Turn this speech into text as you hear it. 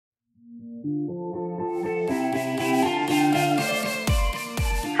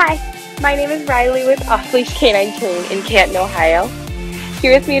Hi, my name is Riley with Off Leash K9 Training in Canton, Ohio.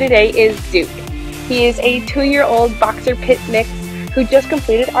 Here with me today is Duke. He is a 2-year-old boxer pit mix who just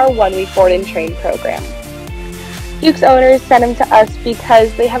completed our 1-week board and train program. Duke's owners sent him to us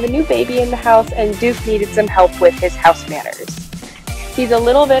because they have a new baby in the house and Duke needed some help with his house manners. He's a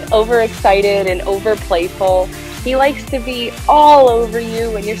little bit overexcited and over playful. He likes to be all over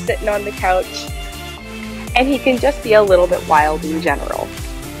you when you're sitting on the couch, and he can just be a little bit wild in general.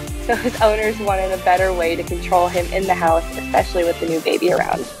 So his owners wanted a better way to control him in the house, especially with the new baby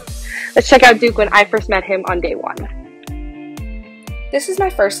around. Let's check out Duke when I first met him on day 1. This is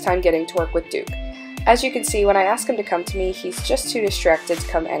my first time getting to work with Duke. As you can see, when I ask him to come to me, he's just too distracted to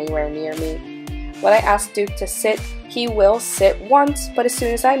come anywhere near me. When I ask Duke to sit, he will sit once, but as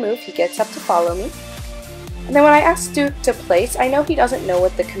soon as I move, he gets up to follow me. And then when I ask Duke to place, I know he doesn't know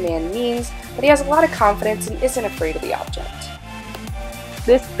what the command means, but he has a lot of confidence and isn't afraid of the object.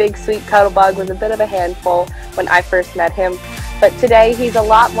 This big sweet cuddle bug was a bit of a handful when I first met him, but today he's a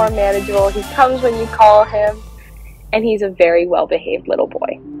lot more manageable. He comes when you call him, and he's a very well-behaved little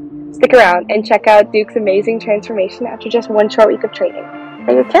boy. Stick around and check out Duke's amazing transformation after just 1 short week of training.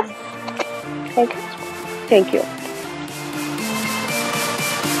 Are you a kiss? Thank you.